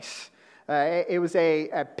place. It was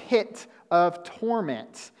a pit of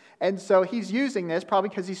torment. And so he's using this probably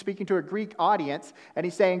because he's speaking to a Greek audience, and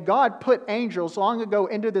he's saying God put angels long ago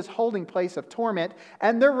into this holding place of torment,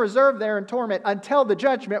 and they're reserved there in torment until the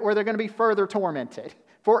judgment where they're going to be further tormented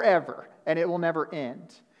forever, and it will never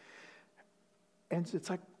end. And it's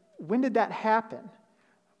like, when did that happen?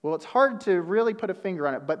 Well, it's hard to really put a finger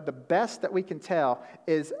on it, but the best that we can tell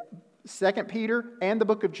is 2 Peter and the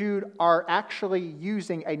book of Jude are actually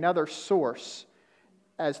using another source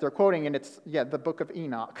as they're quoting, and it's, the book of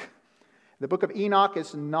Enoch. The book of Enoch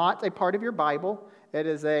is not a part of your Bible. It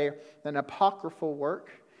is an apocryphal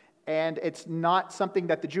work, and it's not something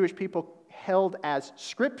that the Jewish people held as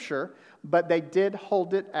scripture, but they did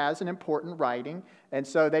hold it as an important writing, and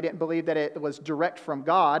so they didn't believe that it was direct from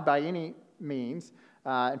God by any means.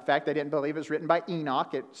 In fact, they didn't believe it was written by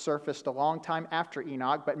Enoch. It surfaced a long time after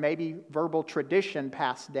Enoch, but maybe verbal tradition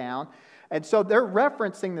passed down. And so they're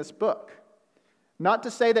referencing this book. Not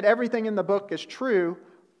to say that everything in the book is true,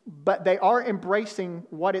 but they are embracing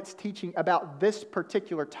what it's teaching about this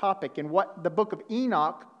particular topic. And what the book of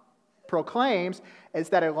Enoch proclaims is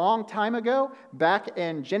that a long time ago, back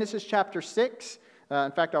in Genesis chapter 6,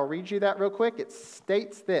 in fact, I'll read you that real quick. It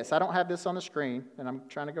states this. I don't have this on the screen, and I'm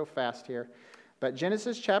trying to go fast here. But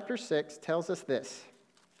Genesis chapter 6 tells us this.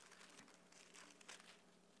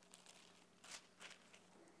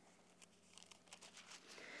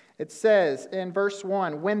 It says in verse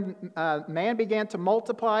 1, when man began to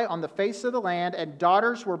multiply on the face of the land and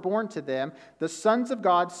daughters were born to them, the sons of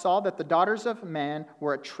God saw that the daughters of man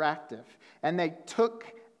were attractive, and they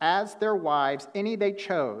took as their wives any they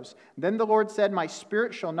chose. Then the Lord said, my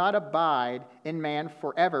spirit shall not abide in man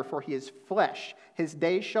forever, for he is flesh. His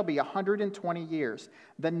days shall be 120 years.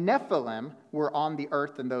 The Nephilim were on the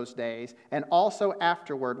earth in those days, and also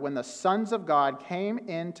afterward, when the sons of God came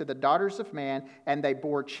in to the daughters of man, and they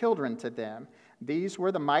bore children to them. These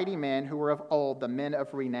were the mighty men who were of old, the men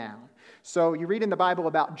of renown. So you read in the Bible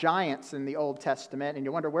about giants in the Old Testament, and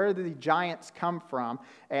you wonder, where did the giants come from?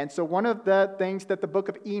 And so one of the things that the book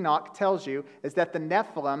of Enoch tells you is that the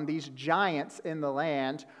Nephilim, these giants in the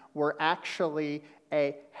land, were actually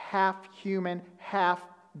a half-human,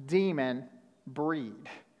 half-demon breed.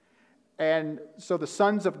 And so the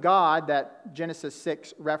sons of God that Genesis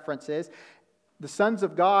 6 references, the sons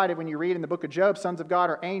of God, when you read in the book of Job, sons of God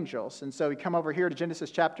are angels. And so we come over here to Genesis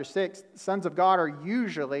chapter 6, sons of God are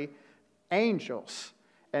usually angels.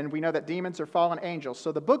 And we know that demons are fallen angels.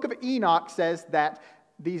 So the book of Enoch says that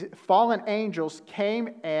these fallen angels came,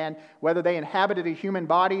 and whether they inhabited a human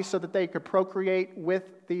body so that they could procreate with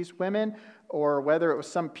these women, or whether it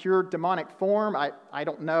was some pure demonic form. I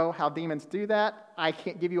don't know how demons do that. I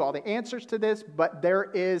can't give you all the answers to this, but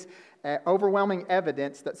there is overwhelming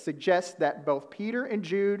evidence that suggests that both Peter and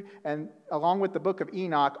Jude, and along with the book of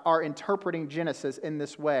Enoch, are interpreting Genesis in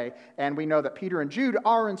this way. And we know that Peter and Jude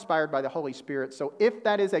are inspired by the Holy Spirit. So if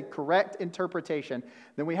that is a correct interpretation,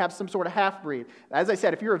 then we have some sort of half-breed. As I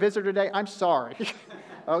said, if you're a visitor today, I'm sorry.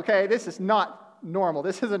 Okay, this is not normal.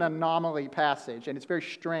 This is an anomaly passage, and it's very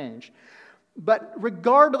strange. But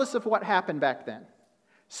regardless of what happened back then,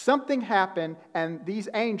 something happened, and these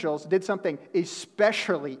angels did something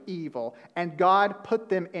especially evil, and God put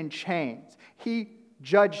them in chains. He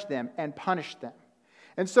judged them and punished them.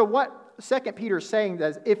 And so what 2 Peter is saying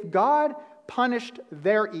is, if God punished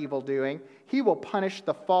their evil doing, He will punish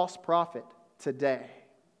the false prophet today.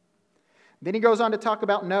 Then he goes on to talk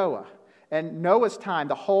about Noah. And Noah's time,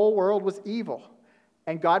 the whole world was evil,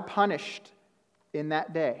 and God punished in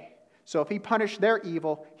that day. So if He punished their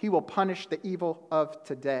evil, He will punish the evil of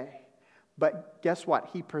today. But guess what?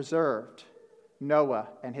 He preserved Noah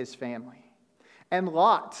and his family. And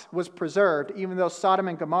Lot was preserved, even though Sodom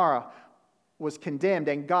and Gomorrah was condemned,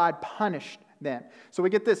 and God punished them. So we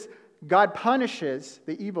get this: God punishes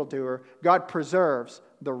the evildoer, God preserves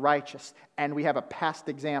the righteous. And we have a past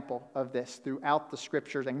example of this throughout the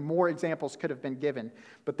Scriptures, and more examples could have been given.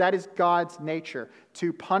 But that is God's nature,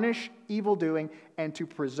 to punish evildoing and to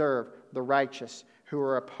preserve the righteous who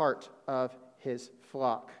are a part of His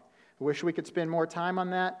flock. I wish we could spend more time on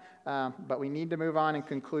that, but we need to move on and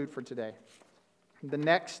conclude for today.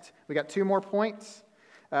 We got 2 more points.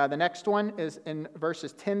 The next one is in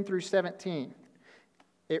verses 10 through 17.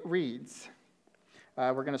 It reads,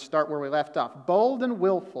 we're going to start where we left off. Bold and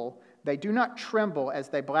willful, they do not tremble as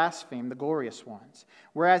they blaspheme the glorious ones.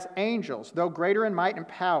 Whereas angels, though greater in might and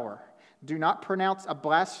power, do not pronounce a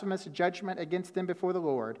blasphemous judgment against them before the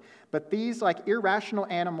Lord. But these, like irrational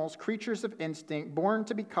animals, creatures of instinct, born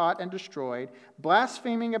to be caught and destroyed,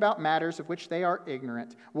 blaspheming about matters of which they are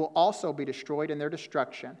ignorant, will also be destroyed in their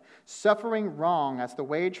destruction. Suffering wrong as the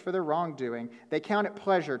wage for their wrongdoing, they count it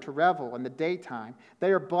pleasure to revel in the daytime.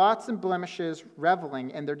 They are blots and blemishes,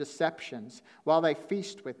 reveling in their deceptions, while they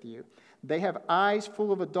feast with you. They have eyes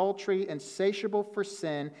full of adultery, insatiable for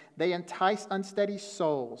sin. They entice unsteady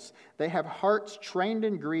souls. They have hearts trained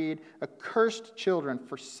in greed, accursed children,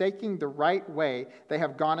 forsaking the right way. They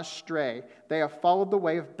have gone astray. They have followed the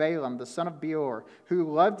way of Balaam, the son of Beor,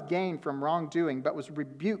 who loved gain from wrongdoing, but was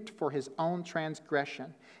rebuked for his own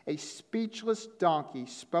transgression. A speechless donkey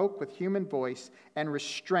spoke with human voice and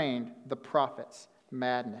restrained the prophet's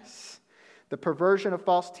madness. The perversion of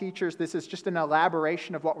false teachers, this is just an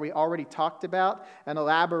elaboration of what we already talked about, an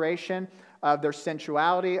elaboration of their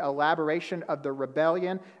sensuality, elaboration of their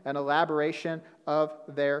rebellion, an elaboration of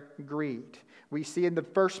their greed. We see in the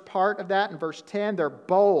first part of that, in verse 10, they're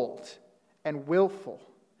bold and willful,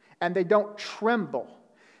 and they don't tremble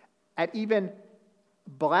at even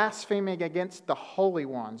blaspheming against the holy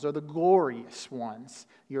ones or the glorious ones,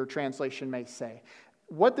 your translation may say.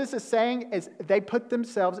 What this is saying is they put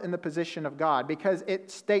themselves in the position of God, because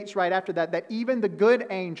it states right after that even the good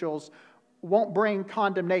angels won't bring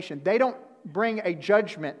condemnation. They don't bring a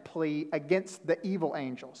judgment plea against the evil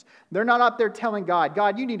angels. They're not up there telling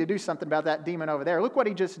God, you need to do something about that demon over there. Look what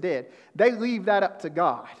he just did. They leave that up to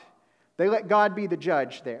God. They let God be the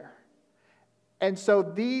judge there. And so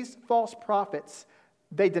these false prophets,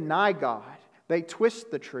 they deny God. They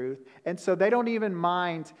twist the truth, and so they don't even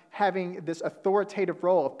mind having this authoritative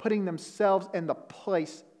role of putting themselves in the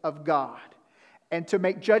place of God and to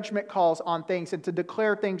make judgment calls on things and to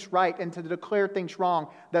declare things right and to declare things wrong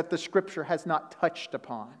that the Scripture has not touched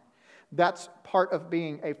upon. That's part of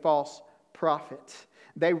being a false prophet.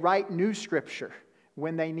 They write new Scripture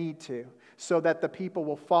when they need to so that the people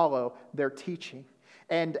will follow their teaching.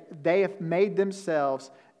 And they have made themselves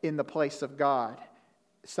in the place of God,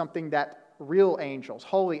 something that real angels,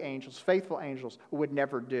 holy angels, faithful angels would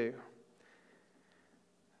never do.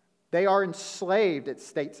 They are enslaved, it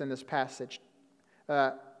states in this passage.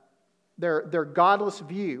 Their godless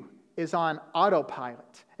view is on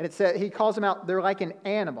autopilot. And it says, he calls them out, they're like an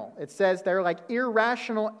animal. It says they're like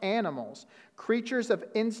irrational animals, creatures of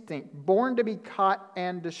instinct, born to be caught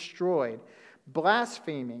and destroyed,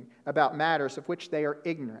 blaspheming about matters of which they are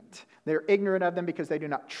ignorant. They're ignorant of them because they do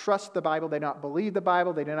not trust the Bible, they do not believe the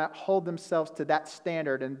Bible, they do not hold themselves to that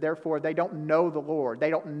standard, and therefore they don't know the Lord. They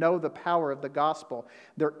don't know the power of the gospel.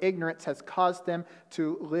 Their ignorance has caused them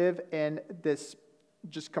to live in this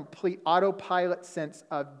just complete autopilot sense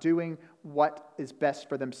of doing what is best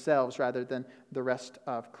for themselves rather than the rest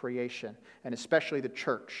of creation, and especially the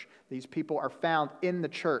church. These people are found in the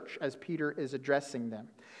church as Peter is addressing them.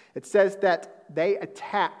 It says that they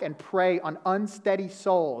attack and prey on unsteady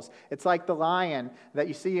souls. It's like the lion that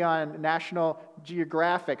you see on National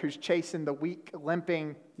Geographic who's chasing the weak,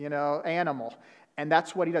 limping, animal. And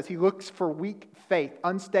that's what he does. He looks for weak faith,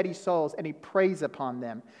 unsteady souls, and he preys upon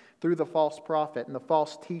them through the false prophet and the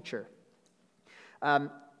false teacher.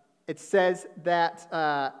 It says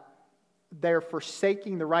that they're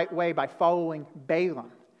forsaking the right way by following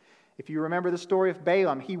Balaam. If you remember the story of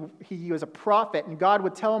Balaam, he was a prophet, and God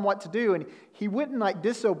would tell him what to do, and he wouldn't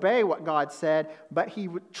disobey what God said, but he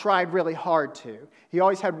tried really hard to. He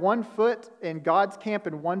always had one foot in God's camp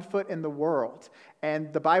and one foot in the world,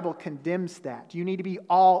 and the Bible condemns that. You need to be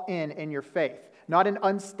all in your faith, not an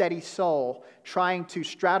unsteady soul trying to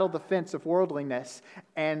straddle the fence of worldliness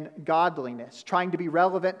and godliness, trying to be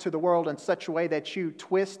relevant to the world in such a way that you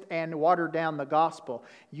twist and water down the gospel.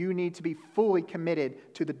 You need to be fully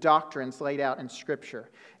committed to the doctrines laid out in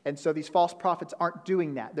Scripture. And so these false prophets aren't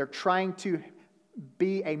doing that. They're trying to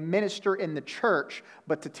be a minister in the church,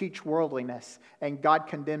 but to teach worldliness. And God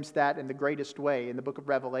condemns that in the greatest way in the book of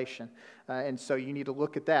Revelation. And so you need to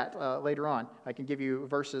look at that later on. I can give you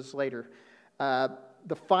verses later.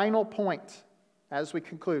 The final point, as we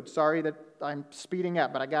conclude, sorry that I'm speeding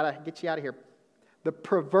up, but I got to get you out of here. The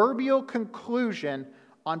proverbial conclusion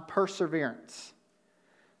on perseverance.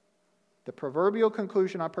 The proverbial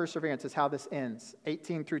conclusion on perseverance is how this ends,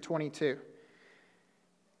 18 through 22.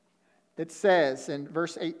 It says in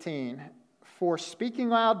verse 18, "For speaking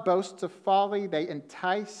loud boasts of folly, they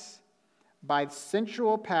entice by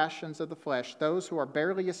sensual passions of the flesh those who are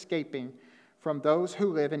barely escaping from those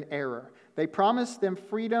who live in error. They promise them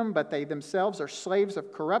freedom, but they themselves are slaves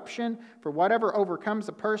of corruption. For whatever overcomes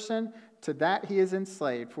a person, to that he is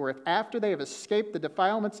enslaved. For if after they have escaped the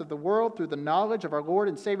defilements of the world through the knowledge of our Lord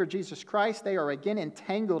and Savior Jesus Christ, they are again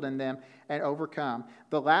entangled in them and overcome,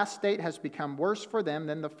 the last state has become worse for them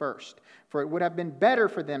than the first. For it would have been better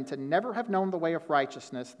for them to never have known the way of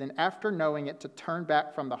righteousness than after knowing it to turn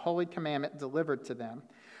back from the holy commandment delivered to them.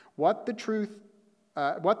 What the true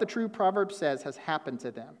proverb says has happened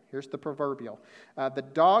to them." Here's the proverbial. "The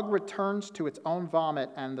dog returns to its own vomit,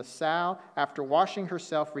 and the sow, after washing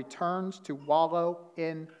herself, returns to wallow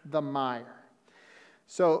in the mire."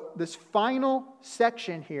 So this final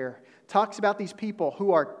section here talks about these people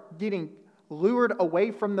who are getting lured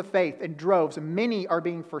away from the faith in droves. Many are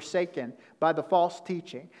being forsaken by the false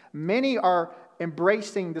teaching. Many are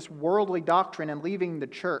embracing this worldly doctrine and leaving the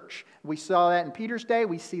church. We saw that in Peter's day.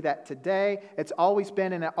 We see that today. It's always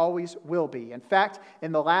been and it always will be. In fact,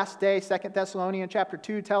 in the last day, 2 Thessalonians chapter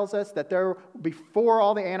 2 tells us that before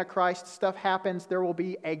all the Antichrist stuff happens, there will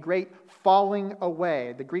be a great falling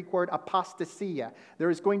away. The Greek word apostasia. There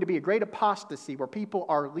is going to be a great apostasy where people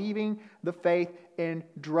are leaving the faith in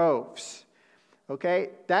droves. Okay?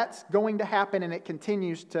 That's going to happen, and it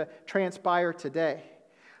continues to transpire today.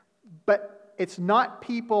 But it's not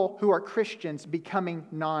people who are Christians becoming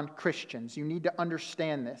non-Christians. You need to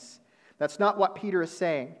understand this. That's not what Peter is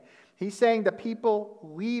saying. He's saying the people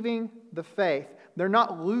leaving the faith, they're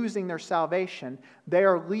not losing their salvation. They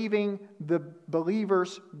are leaving the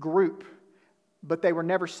believers' group, but they were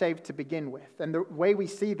never saved to begin with. And the way we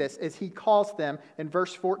see this is he calls them, in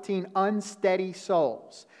verse 14, unsteady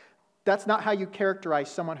souls. That's not how you characterize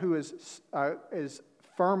someone who is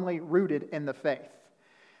firmly rooted in the faith.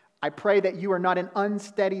 I pray that you are not an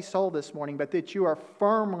unsteady soul this morning, but that you are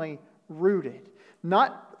firmly rooted.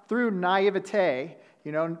 Not through naivete,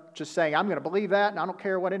 just saying, I'm going to believe that, and I don't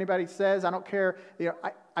care what anybody says. I don't care.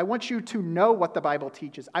 I want you to know what the Bible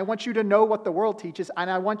teaches. I want you to know what the world teaches, and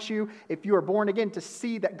I want you, if you are born again, to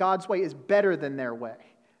see that God's way is better than their way.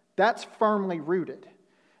 That's firmly rooted.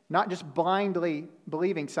 Not just blindly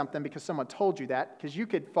believing something because someone told you that, because you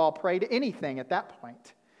could fall prey to anything at that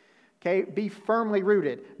point. Okay, be firmly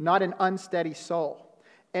rooted, not an unsteady soul.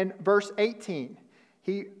 In verse 18,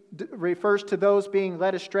 he refers to those being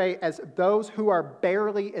led astray as those who are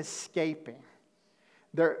barely escaping.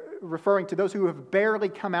 They're referring to those who have barely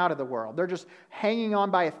come out of the world. They're just hanging on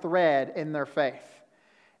by a thread in their faith.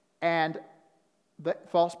 And the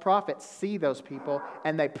false prophets see those people,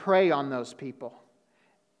 and they prey on those people.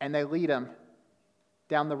 And they lead them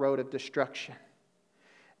down the road of destruction.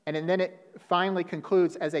 And then it finally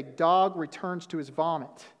concludes, as a dog returns to his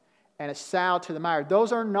vomit and a sow to the mire.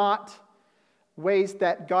 Those are not ways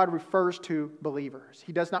that God refers to believers.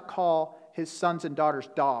 He does not call his sons and daughters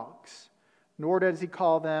dogs, nor does he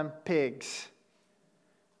call them pigs.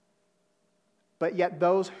 but yet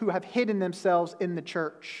those who have hidden themselves in the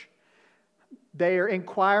church. They are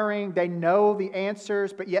inquiring, they know the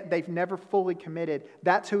answers, but yet they've never fully committed.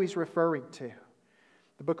 That's who he's referring to.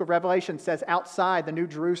 The book of Revelation says outside the New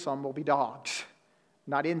Jerusalem will be dogs,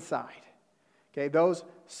 not inside. Okay, those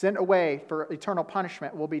sent away for eternal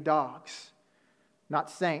punishment will be dogs, not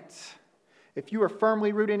saints. If you are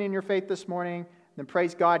firmly rooted in your faith this morning, then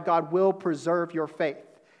praise God, God will preserve your faith.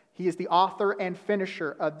 He is the author and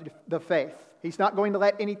finisher of the faith. He's not going to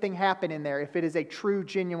let anything happen in there if it is a true,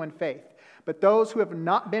 genuine faith. But those who have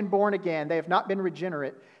not been born again, they have not been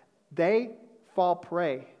regenerate, they fall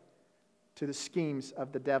prey to the schemes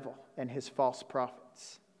of the devil and his false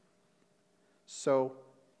prophets. So,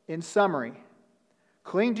 in summary,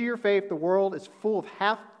 cling to your faith. The world is full of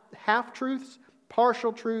half-truths,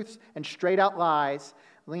 partial truths, and straight-out lies.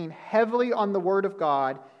 Lean heavily on the Word of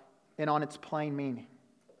God and on its plain meaning.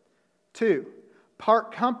 2,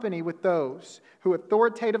 part company with those who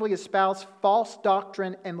authoritatively espouse false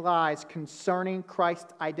doctrine and lies concerning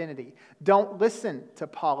Christ's identity. Don't listen to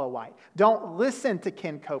Paula White. Don't listen to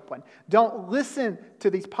Ken Copeland. Don't listen to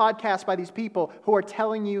these podcasts by these people who are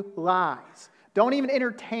telling you lies. Don't even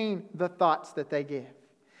entertain the thoughts that they give.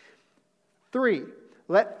 3,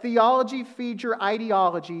 let theology feed your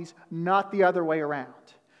ideologies, not the other way around.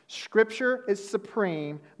 Scripture is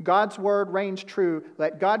supreme. God's word reigns true.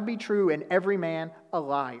 Let God be true and every man a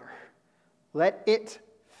liar. Let it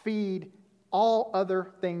feed all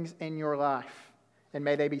other things in your life, and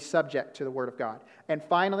may they be subject to the word of God. And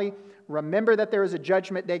finally, remember that there is a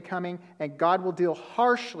judgment day coming, and God will deal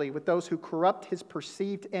harshly with those who corrupt his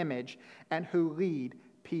perceived image and who lead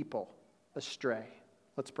people astray.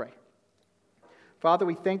 Let's pray. Father,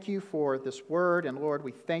 we thank you for this word, and Lord,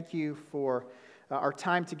 we thank you for our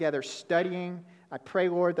time together studying. I pray,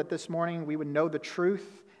 Lord, that this morning we would know the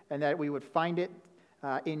truth and that we would find it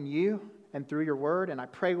in you and through your word. And I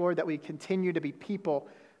pray, Lord, that we continue to be people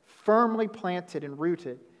firmly planted and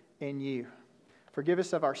rooted in you. Forgive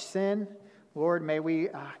us of our sin. Lord, may we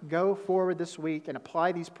go forward this week and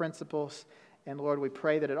apply these principles. And Lord, we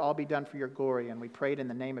pray that it all be done for your glory. And we pray it in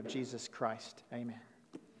the name of Jesus Christ. Amen.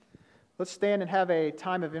 Let's stand and have a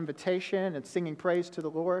time of invitation and singing praise to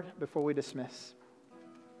the Lord before we dismiss.